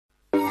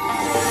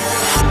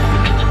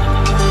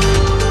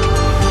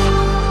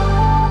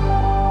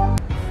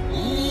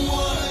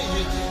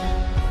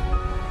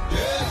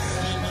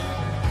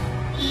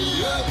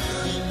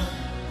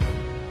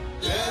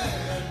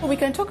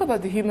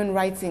about the human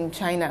rights in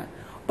China,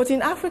 but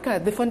in Africa,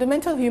 the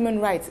fundamental human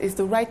rights is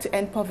the right to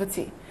end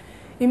poverty.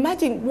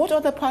 Imagine what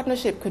other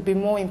partnership could be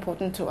more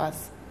important to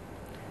us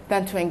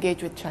than to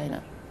engage with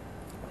China.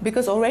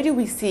 Because already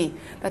we see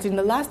that in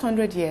the last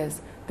 100 years,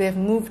 they have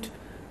moved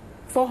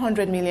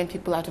 400 million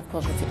people out of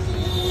poverty.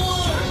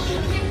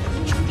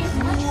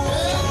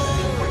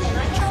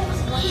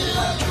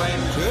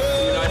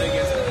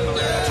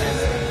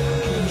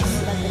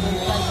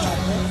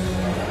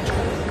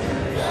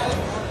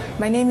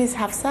 My name is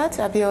Hafsat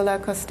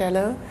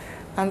Abiola-Costello.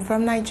 I'm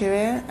from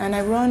Nigeria, and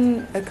I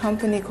run a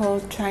company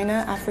called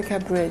China-Africa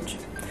Bridge.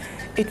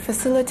 It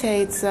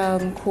facilitates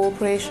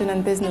cooperation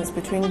and business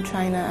between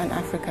China and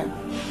Africa.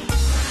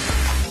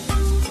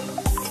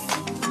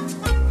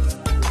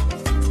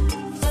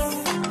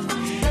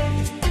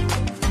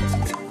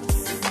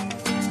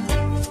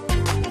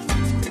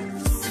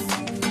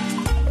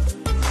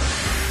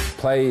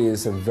 Play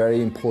is a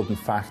very important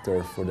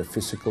factor for the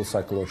physical,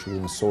 psychological,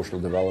 and social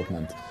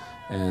development,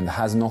 and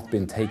has not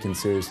been taken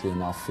seriously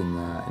enough in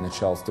a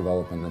child's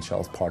development and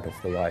child's part of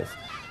their life.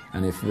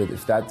 And if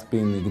that's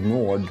been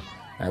ignored,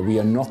 we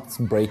are not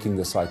breaking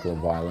the cycle of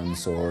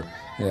violence or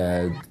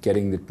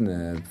getting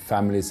the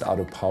families out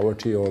of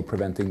poverty or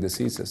preventing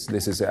diseases.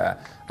 This is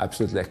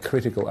absolutely a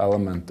critical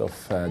element of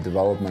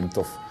development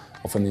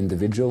of an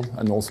individual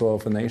and also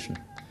of a nation.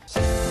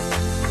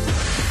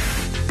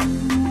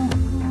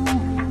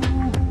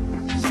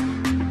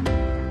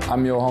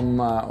 I'm Johann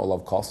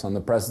Olaf Koss. I'm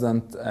the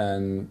president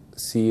and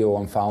CEO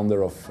and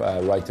founder of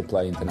Right to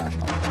Play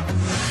International.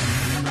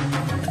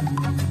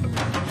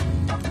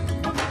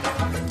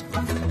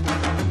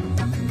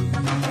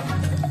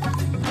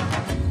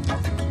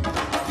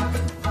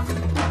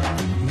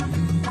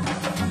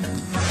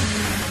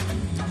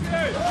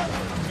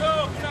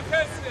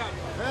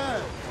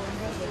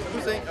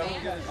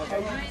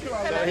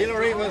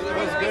 Hillary, was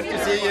good to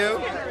see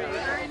you.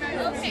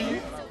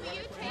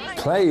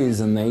 Play is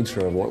the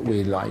nature of what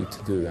we like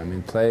to do. I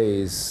mean,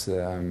 play is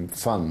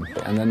fun.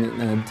 And then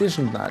in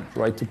addition to that,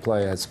 Right to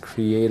Play has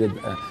created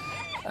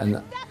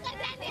an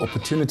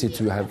opportunity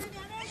to have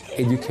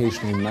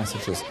educational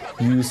messages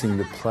using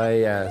the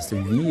play as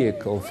the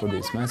vehicle for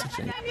this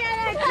messaging.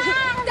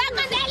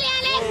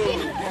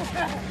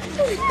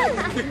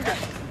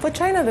 For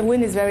China, the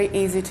win is very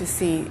easy to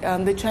see.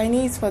 The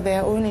Chinese, for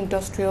their own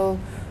industrial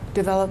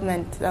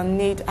development,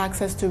 need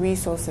access to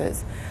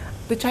resources.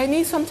 The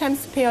Chinese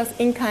sometimes pay us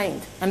in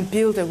kind and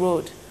build a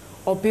road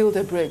or build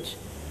a bridge.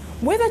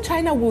 Whether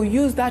China will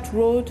use that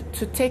road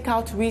to take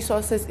out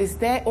resources is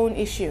their own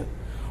issue.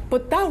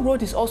 But that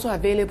road is also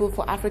available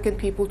for African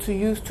people to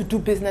use to do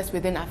business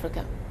within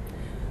Africa.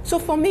 So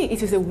for me,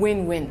 it is a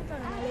win-win.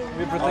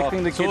 We're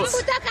protecting the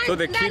kids. So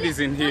the kid is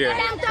in here.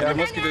 The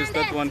mosquito is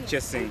that one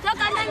chasing.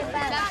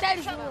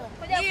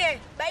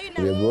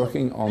 We are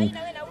working on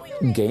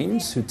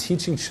games to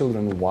teaching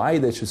children why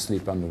they should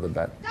sleep under the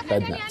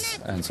bed nets,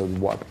 and so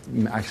what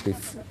actually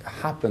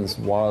happens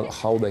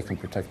how they can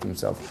protect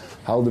themselves,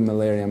 how the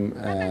malaria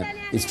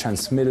is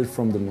transmitted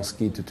from the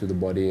mosquito to the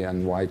body,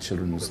 and why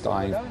children is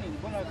dying.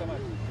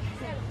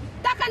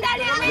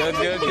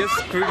 They're just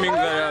screaming,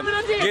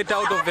 get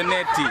out of the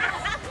neti.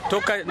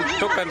 Toka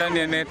ndani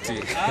ya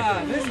neti.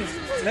 This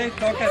is like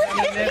toka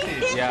ndani ya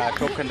neti. Yeah,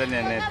 toka ndani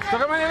ya neti.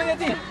 Toka ndani ya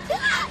neti.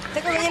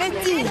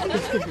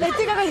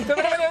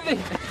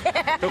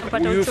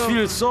 You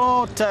feel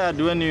so tired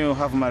when you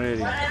have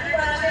malaria.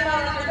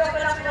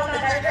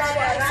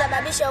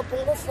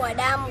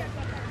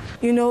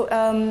 You know,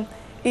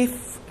 if,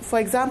 for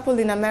example,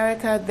 in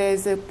America,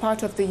 there's a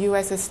part of the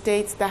U.S.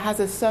 state that has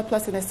a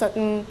surplus in a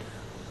certain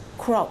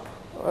crop,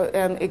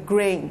 a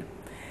grain,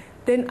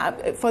 then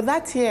for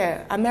that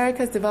year,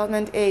 America's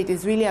development aid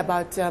is really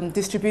about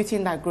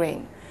distributing that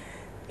grain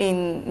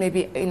in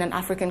maybe in an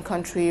African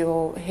country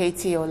or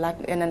Haiti or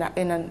in a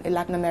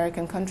Latin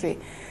American country.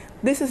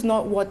 This is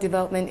not what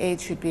development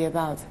aid should be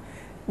about.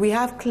 We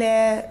have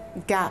clear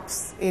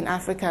gaps in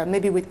Africa,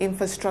 maybe with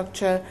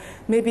infrastructure,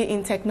 maybe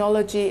in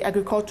technology,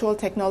 agricultural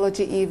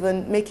technology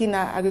even, making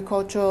our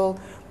agricultural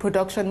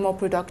production more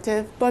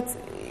productive. But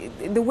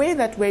the way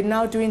that we're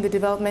now doing the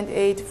development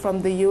aid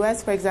from the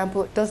US, for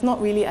example, does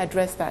not really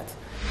address that.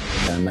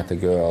 I met a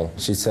girl.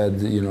 She said,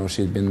 you know,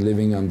 she'd been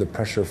living under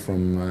pressure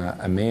from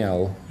a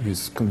male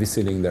who's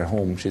visiting their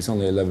home. She's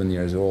only 11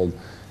 years old,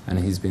 and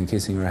he's been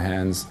kissing her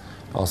hands,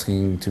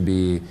 asking to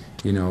be,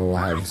 you know,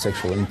 have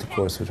sexual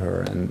intercourse with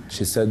her. And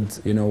she said,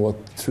 you know what,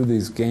 through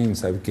these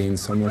games I've gained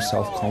so much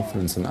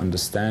self-confidence and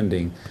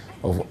understanding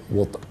of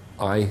what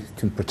I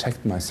can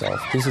protect myself.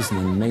 This is an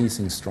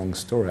amazing, strong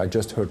story I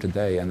just heard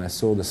today, and I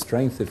saw the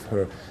strength of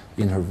her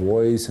in her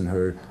voice and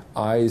her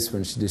eyes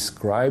when she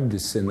described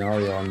this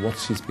scenario and what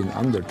she's been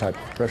under type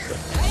of pressure.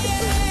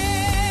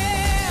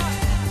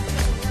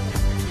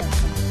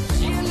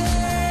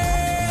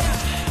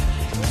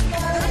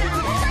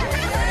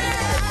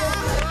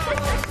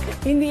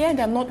 In the end,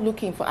 I'm not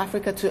looking for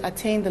Africa to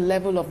attain the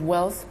level of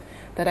wealth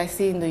that I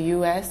see in the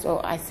US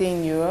or I see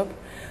in Europe,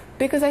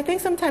 because I think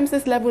sometimes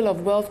this level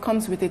of wealth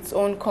comes with its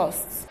own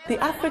costs. The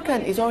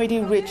African is already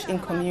rich in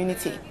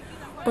community.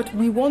 But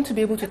we want to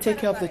be able to take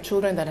care of the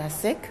children that are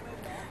sick.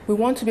 We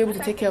want to be able to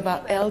take care of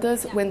our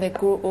elders when they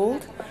grow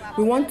old.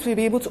 We want to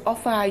be able to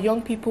offer our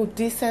young people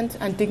decent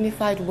and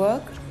dignified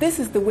work. This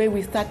is the way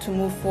we start to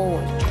move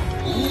forward.